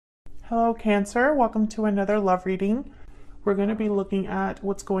Hello, Cancer. Welcome to another love reading. We're going to be looking at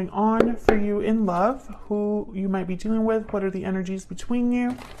what's going on for you in love, who you might be dealing with, what are the energies between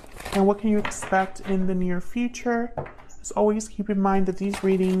you, and what can you expect in the near future. As always, keep in mind that these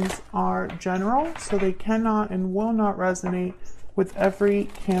readings are general, so they cannot and will not resonate with every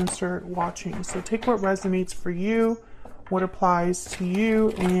Cancer watching. So take what resonates for you, what applies to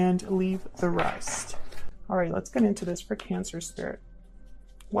you, and leave the rest. All right, let's get into this for Cancer spirit.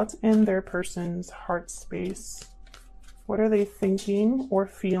 What's in their person's heart space? What are they thinking or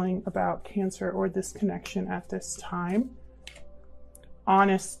feeling about Cancer or this connection at this time?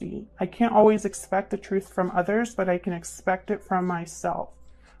 Honesty. I can't always expect the truth from others, but I can expect it from myself.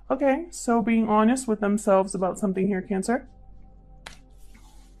 Okay, so being honest with themselves about something here, Cancer.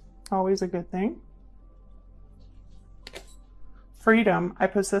 Always a good thing. Freedom. I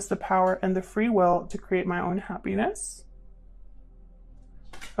possess the power and the free will to create my own happiness.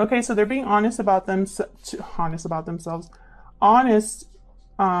 Okay, so they're being honest about honest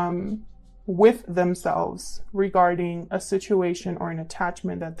with themselves regarding a situation or an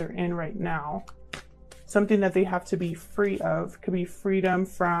attachment that they're in right now. Something that they have to be free of. Could be freedom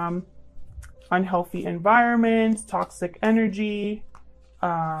from unhealthy environments, toxic energy,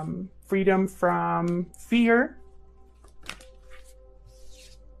 freedom from fear,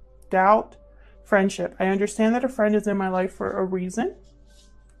 doubt, friendship. I understand that a friend is in my life for a reason.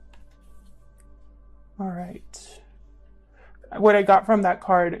 All right. What I got from that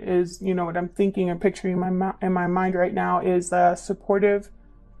card is, you know, what I'm thinking and picturing in my mind right now is a supportive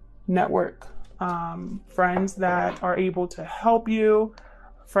network. Friends that are able to help you,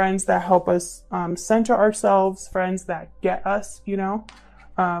 friends that help us center ourselves, friends that get us, you know.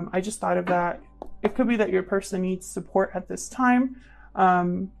 I just thought of that. It could be that your person needs support at this time,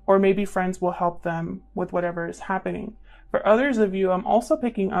 or maybe friends will help them with whatever is happening. For others of you, I'm also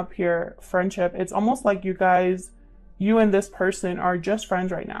picking up here friendship. It's almost like you and this person are just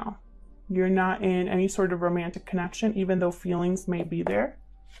friends right now. You're not in any sort of romantic connection, even though feelings may be there.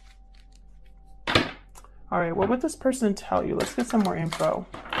 All right, what would this person tell you? Let's get some more info.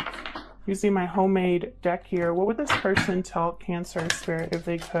 Using my homemade deck here, what would this person tell Cancer spirit if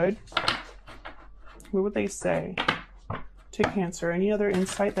they could? What would they say to Cancer? Any other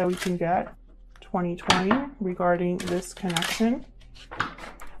insight that we can get? 2020 regarding this connection.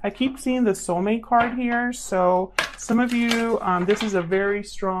 I keep seeing the soulmate card here, so some of you, this is a very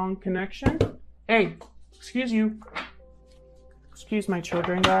strong connection. Hey, excuse you. Excuse my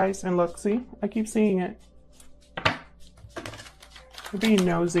children, guys. And look, see, I keep seeing it. They're being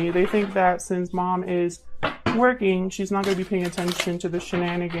nosy. They think that since mom is working, she's not going to be paying attention to the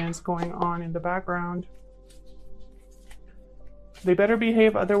shenanigans going on in the background. They better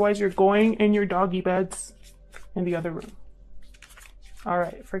behave, otherwise you're going in your doggy beds in the other room. All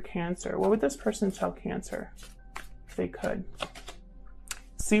right, for Cancer, what would this person tell Cancer if they could?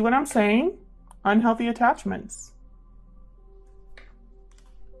 See what I'm saying? Unhealthy attachments.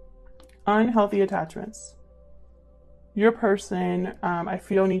 Unhealthy attachments. Your person, I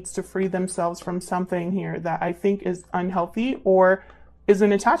feel, needs to free themselves from something here that I think is unhealthy or is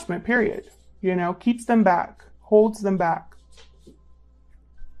an attachment, period. You know, keeps them back, holds them back.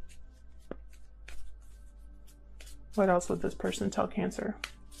 What else would this person tell Cancer?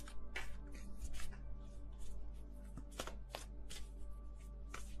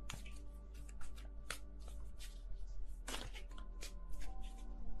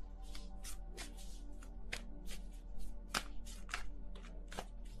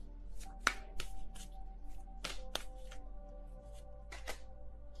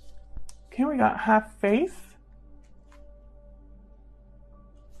 Okay, we got have faith.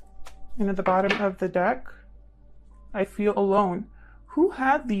 And at the bottom of the deck, I feel alone. Who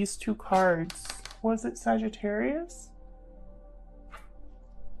had these two cards? Was it Sagittarius? I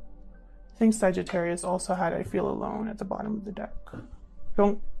think Sagittarius also had I feel alone at the bottom of the deck.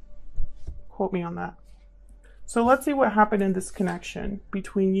 Don't quote me on that. So let's see what happened in this connection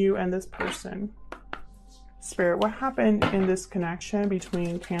between you and this person. Spirit, what happened in this connection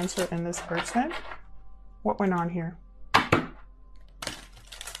between Cancer and this person? What went on here?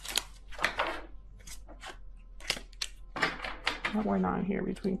 What went on here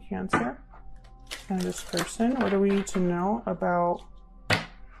between Cancer and this person? What do we need to know about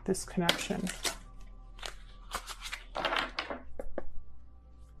this connection?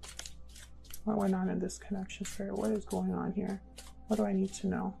 What went on in this connection, Spirit? What is going on here? What do I need to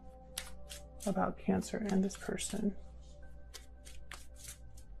know about Cancer and this person?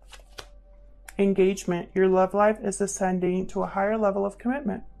 Engagement. Your love life is ascending to a higher level of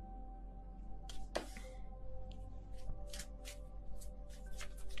commitment.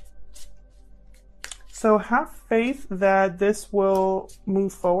 So have faith that this will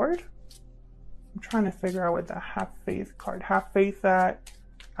move forward. I'm trying to figure out what the have faith card. Have faith that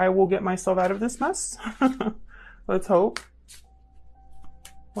I will get myself out of this mess. Let's hope.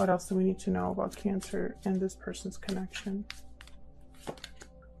 What else do we need to know about Cancer and this person's connection?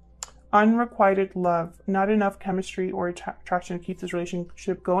 Unrequited love. Not enough chemistry or attraction to keep this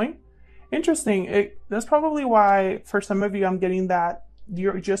relationship going. Interesting. That's probably why for some of you I'm getting that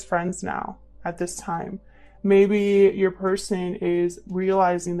you're just friends now at this time. Maybe your person is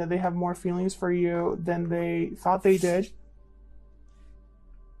realizing that they have more feelings for you than they thought they did.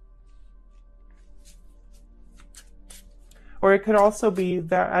 Or it could also be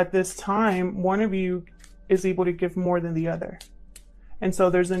that at this time, one of you is able to give more than the other. And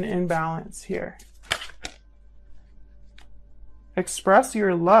so there's an imbalance here. Express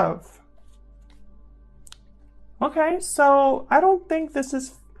your love. Okay, so I don't think this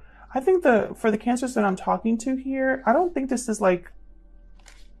is, I think for the Cancers that I'm talking to here, I don't think this is like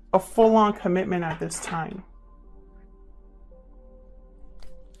a full-on commitment at this time.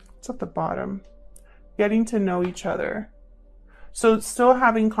 It's at the bottom. Getting to know each other. So still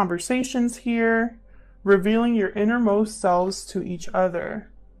having conversations here, revealing your innermost selves to each other.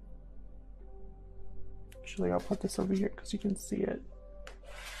 Actually, I'll put this over here because you can see it.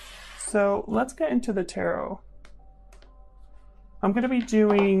 So let's get into the tarot. I'm going to be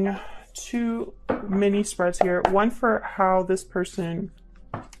doing 2 mini spreads here. One for how this person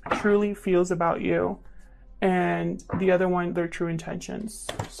truly feels about you, and the other one, their true intentions.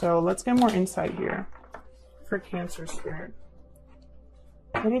 So let's get more insight here for Cancer Spirit.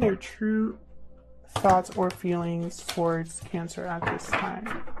 What are their true thoughts or feelings towards Cancer at this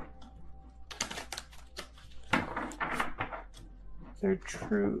time? Their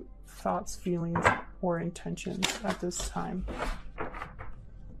true thoughts, feelings, or intentions at this time.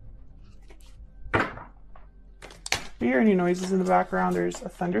 If you hear any noises in the background, there's a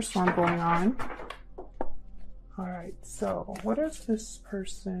thunderstorm going on. All right, so what does this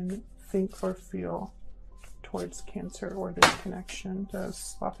person think or feel towards Cancer or this connection? Does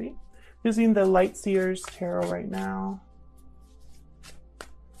Sloppy? Using the Light Seers Tarot right now.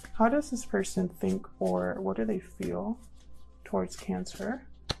 How does this person think or what do they feel towards Cancer?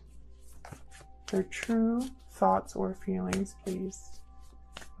 Their true thoughts or feelings, please.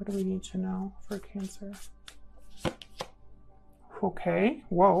 What do we need to know for Cancer? Okay,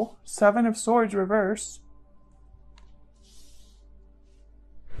 whoa. 7 of Swords reverse.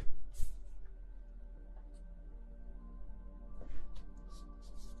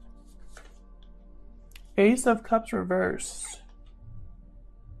 Ace of Cups reverse.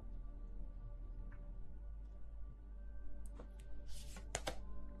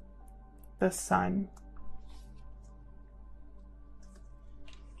 The Sun.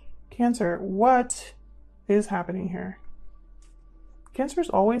 Cancer, what is happening here? Cancers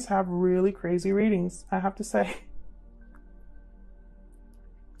always have really crazy readings, I have to say.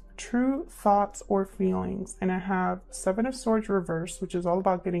 True thoughts or feelings. And I have 7 of Swords reversed, which is all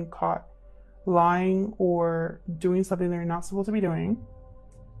about getting caught lying or doing something they're not supposed to be doing.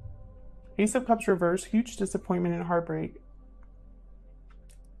 Ace of Cups reversed, huge disappointment and heartbreak.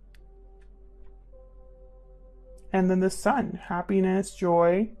 And then the Sun, happiness,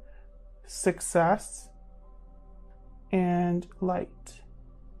 joy, success, and light.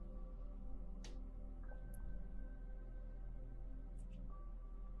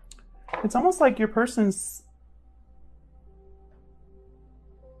 It's almost like your person's,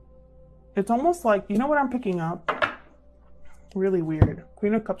 it's almost like, you know what I'm picking up? Really weird.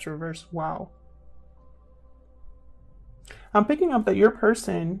 Queen of Cups reverse. Wow. I'm picking up that your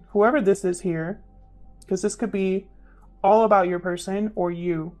person, whoever this is here, because this could be all about your person or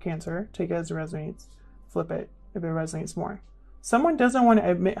you, Cancer. Take it as it resonates. Flip it if it resonates more. Someone doesn't want to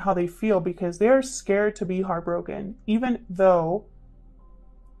admit how they feel because they're scared to be heartbroken, even though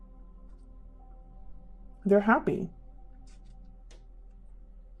they're happy.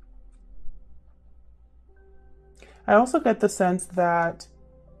 I also get the sense that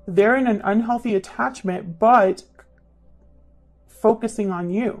they're in an unhealthy attachment, but focusing on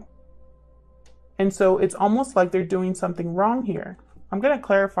you. And so it's almost like they're doing something wrong here. I'm going to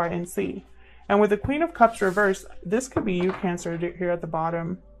clarify and see. And with the Queen of Cups reversed, this could be you, Cancer, here at the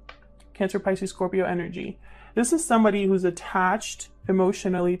bottom. Cancer, Pisces, Scorpio energy. This is somebody who's attached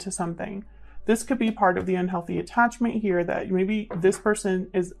emotionally to something. This could be part of the unhealthy attachment here, that maybe this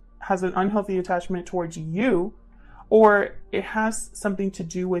person has an unhealthy attachment towards you, or it has something to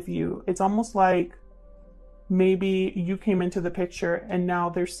do with you. It's almost like maybe you came into the picture and now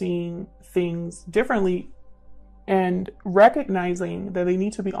they're seeing things differently and recognizing that they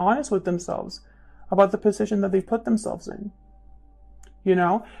need to be honest with themselves about the position that they put themselves in. You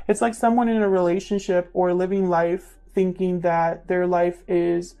know, it's like someone in a relationship or living life thinking that their life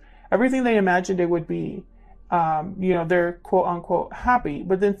is everything they imagined it would be. You know, they're quote unquote happy,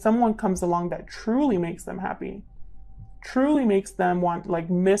 but then someone comes along that truly makes them happy, truly makes them want, like,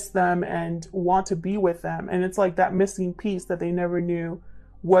 miss them and want to be with them. And it's like that missing piece that they never knew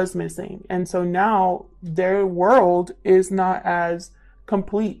was missing. And so now their world is not as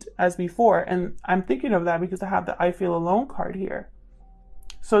complete as before. And I'm thinking of that because I have the I feel alone card here.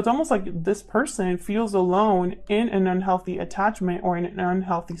 So it's almost like this person feels alone in an unhealthy attachment or in an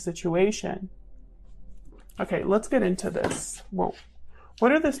unhealthy situation. Okay, let's get into this. Whoa.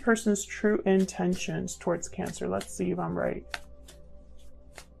 What are this person's true intentions towards Cancer? Let's see if I'm right.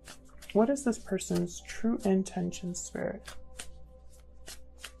 What is this person's true intention, Spirit,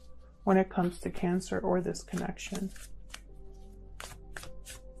 when it comes to Cancer or this connection?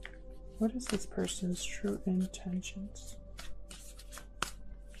 What is this person's true intentions?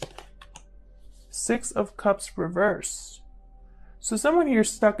 Six of Cups reversed. So someone here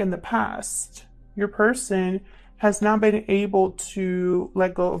stuck in the past. Your person has not been able to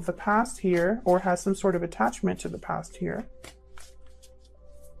let go of the past here, or has some sort of attachment to the past here.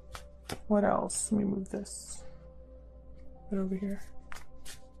 What else? Let me move this. Put it over here.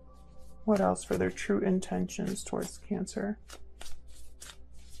 What else for their true intentions towards Cancer?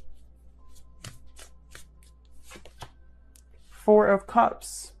 Four of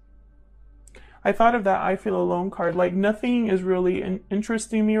Cups. I thought of that I feel alone card. Like, nothing is really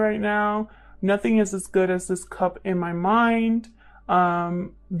interesting me right now. Nothing is as good as this cup in my mind.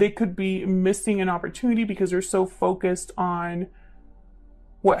 They could be missing an opportunity because they're so focused on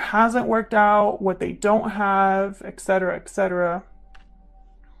what hasn't worked out, what they don't have, etc., etc.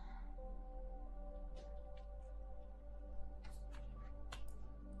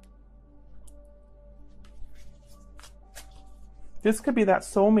 This could be that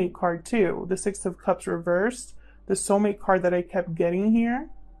soulmate card too. The Six of Cups reversed. The soulmate card that I kept getting here.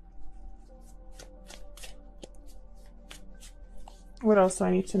 What else do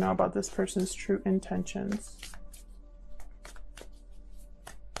I need to know about this person's true intentions?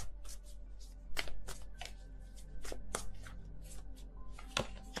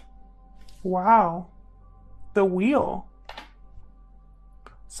 Wow. The Wheel.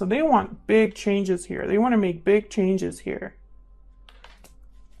 So they want big changes here. They want to make big changes here.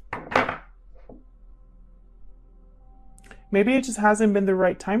 Maybe it just hasn't been the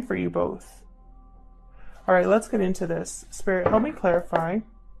right time for you both. All right, let's get into this. Spirit, help me clarify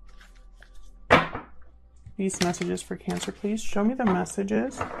these messages for Cancer, please. Show me the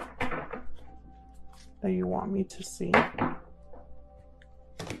messages that you want me to see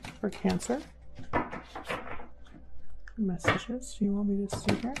for Cancer. Messages you want me to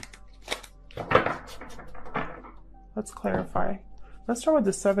see here. Let's clarify. Let's start with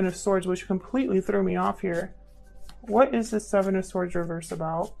the Seven of Swords, which completely threw me off here. What is the Seven of Swords reverse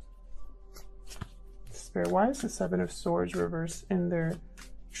about? Spirit, why is the Seven of Swords reverse in their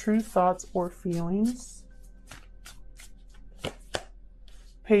true thoughts or feelings?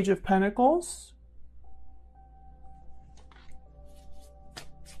 Page of Pentacles.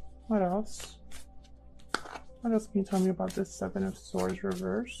 What else? What else can you tell me about this Seven of Swords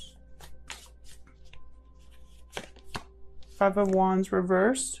reverse? Five of Wands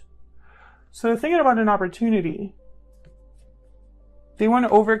reversed. So they're thinking about an opportunity. They want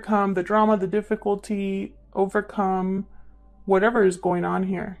to overcome the drama, the difficulty, overcome whatever is going on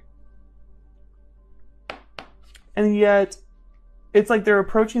here. And yet, it's like they're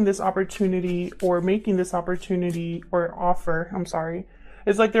approaching this opportunity or making this opportunity or offer. I'm sorry.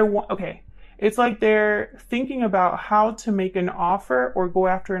 It's like they're, okay. It's like they're thinking about how to make an offer or go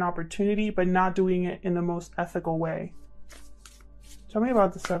after an opportunity, but not doing it in the most ethical way. Tell me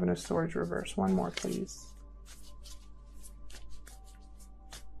about the Seven of Swords reverse. One more, please.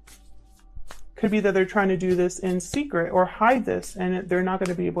 Could be that they're trying to do this in secret or hide this, and they're not going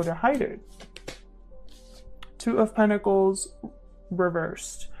to be able to hide it. Two of Pentacles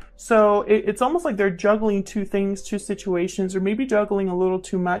reversed. So it's almost like they're juggling two things, two situations, or maybe juggling a little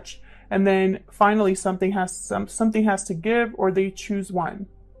too much. And then finally something has to give, or they choose one.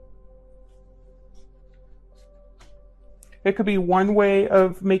 It could be one way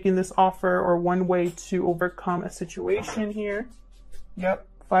of making this offer or one way to overcome a situation here. Yep.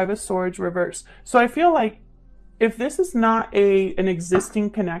 Five of Swords reverse. So I feel like if this is not an existing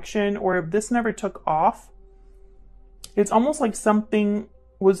connection, or if this never took off, it's almost like something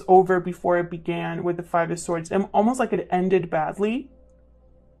was over before it began with the Five of Swords. And almost like it ended badly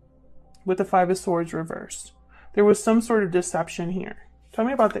with the Five of Swords reversed. There was some sort of deception here. Tell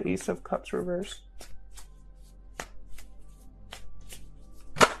me about the Ace of Cups reverse.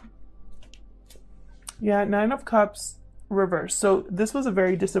 Yeah, Nine of Cups reverse. So this was a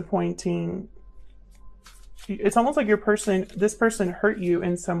very disappointing. It's almost like this person hurt you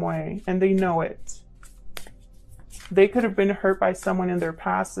in some way, and they know it. They could have been hurt by someone in their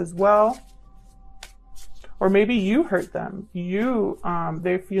past as well. Or maybe you hurt them.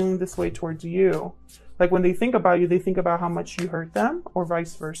 They're feeling this way towards you. Like when they think about you, they think about how much you hurt them, or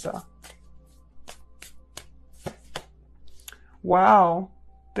vice versa. Wow.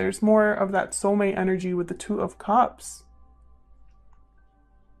 There's more of that soulmate energy with the Two of Cups.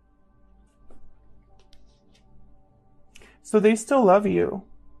 So they still love you.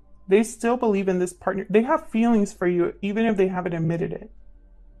 They still believe in this partner. They have feelings for you, even if they haven't admitted it.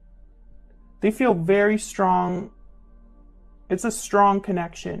 They feel very strong. It's a strong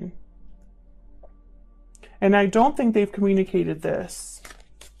connection. And I don't think they've communicated this.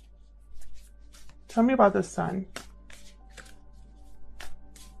 Tell me about the Sun.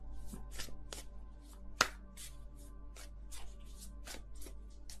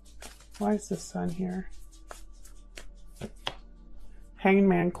 Why is the Sun here?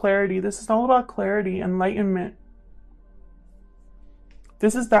 Hangman, clarity. This is all about clarity, enlightenment.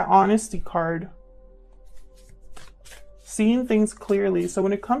 This is that honesty card. Seeing things clearly. So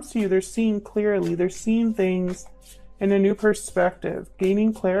when it comes to you, they're seeing clearly. They're seeing things in a new perspective.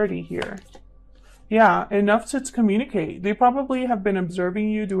 Gaining clarity here. Yeah, enough to communicate. They probably have been observing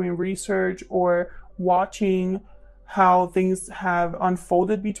you, doing research, or watching how things have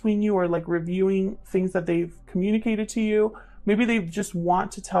unfolded between you, or like reviewing things that they've communicated to you. Maybe they just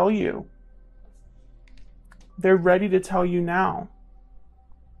want to tell you. They're ready to tell you now.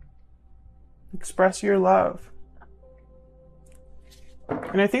 Express your love.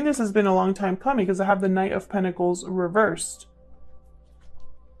 And I think this has been a long time coming because I have the Knight of Pentacles reversed.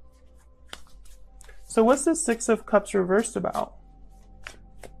 So what's the Six of Cups reversed about?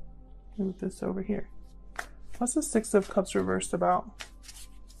 Move this over here. What's the Six of Cups reversed about?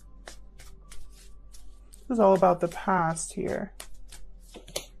 This is all about the past here.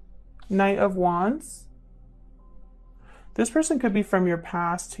 Knight of Wands. This person could be from your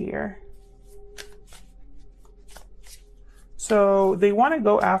past here. So they want to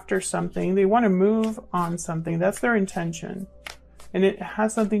go after something. They want to move on something. That's their intention. And it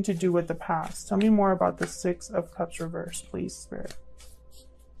has something to do with the past. Tell me more about the Six of Cups reverse, please, Spirit.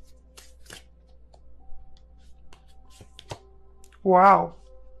 Wow.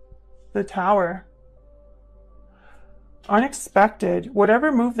 The Tower. Unexpected.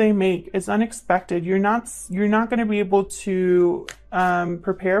 Whatever move they make is unexpected. You're not going to be able to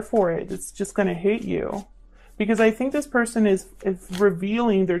prepare for it. It's just going to hit you. Because I think this person is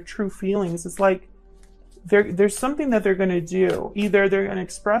revealing their true feelings. It's like there's something that they're going to do. Either they're going to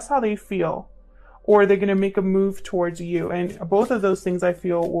express how they feel, or they're going to make a move towards you. And both of those things I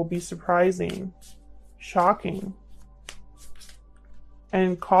feel will be surprising, shocking,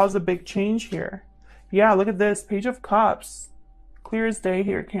 and cause a big change here. Yeah, look at this. Page of Cups. Clear as day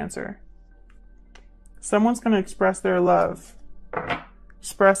here, Cancer. Someone's going to express their love,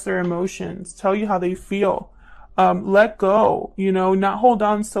 express their emotions, tell you how they feel. Let go, not hold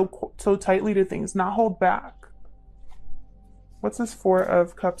on so tightly to things, not hold back. What's this Four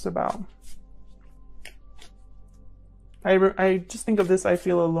of Cups about? I just think of this, I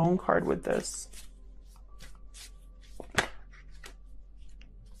feel alone card with this.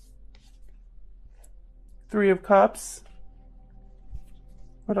 Three of Cups.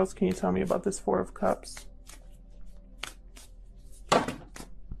 What else can you tell me about this Four of Cups?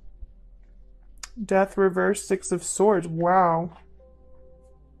 Death reverse, Six of Swords. Wow.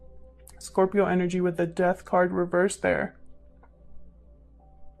 Scorpio energy with the Death card reversed there.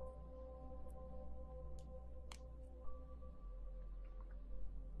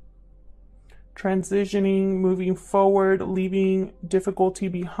 Transitioning, moving forward, leaving difficulty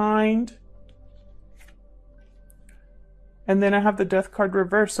behind. And then I have the Death card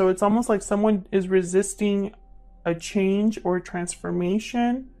reversed. So it's almost like someone is resisting a change or a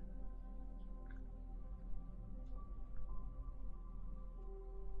transformation.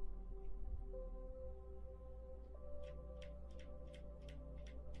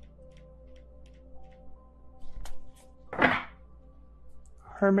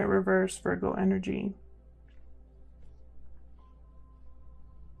 Hermit reverse, Virgo energy.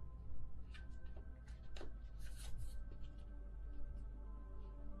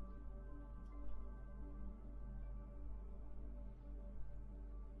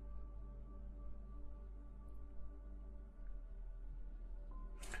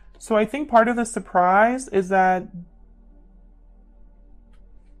 So I think part of the surprise is that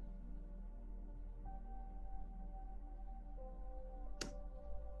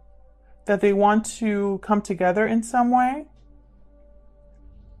that they want to come together in some way.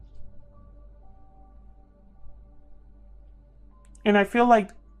 And I feel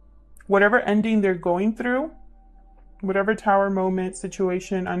like whatever ending they're going through, whatever tower moment,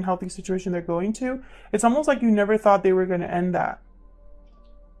 situation, unhealthy situation they're going to, it's almost like you never thought they were going to end that.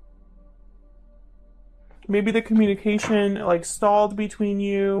 Maybe the communication like stalled between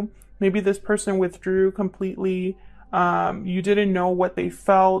you. Maybe this person withdrew completely. You didn't know what they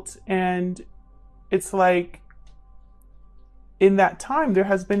felt. And it's like in that time, there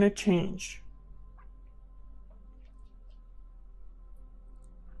has been a change.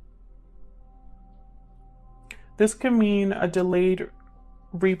 This can mean a delayed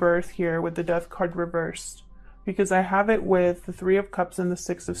rebirth here with the Death card reversed, because I have it with the Three of Cups and the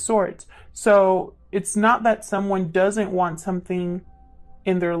Six of Swords. So it's not that someone doesn't want something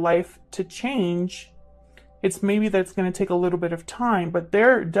in their life to change. It's maybe that it's going to take a little bit of time, but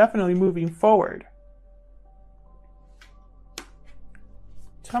they're definitely moving forward.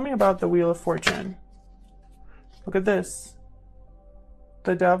 Tell me about the Wheel of Fortune. Look at this.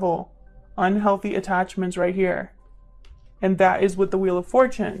 The Devil. Unhealthy attachments right here. And that is with the Wheel of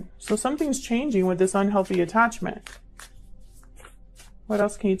Fortune. So something's changing with this unhealthy attachment. What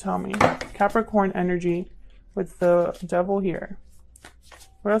else can you tell me? Capricorn energy with the Devil here.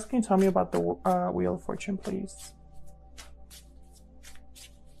 What else can you tell me about the Wheel of Fortune, please?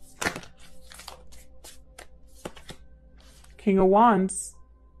 King of Wands.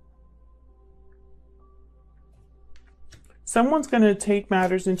 Someone's going to take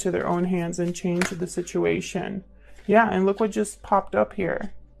matters into their own hands and change the situation. Yeah, and look what just popped up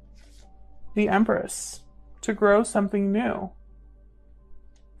here. The Empress. To grow something new.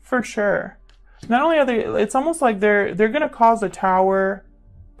 For sure. Not only are they, it's almost like they're going to cause a tower,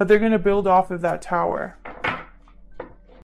 but they're going to build off of that tower.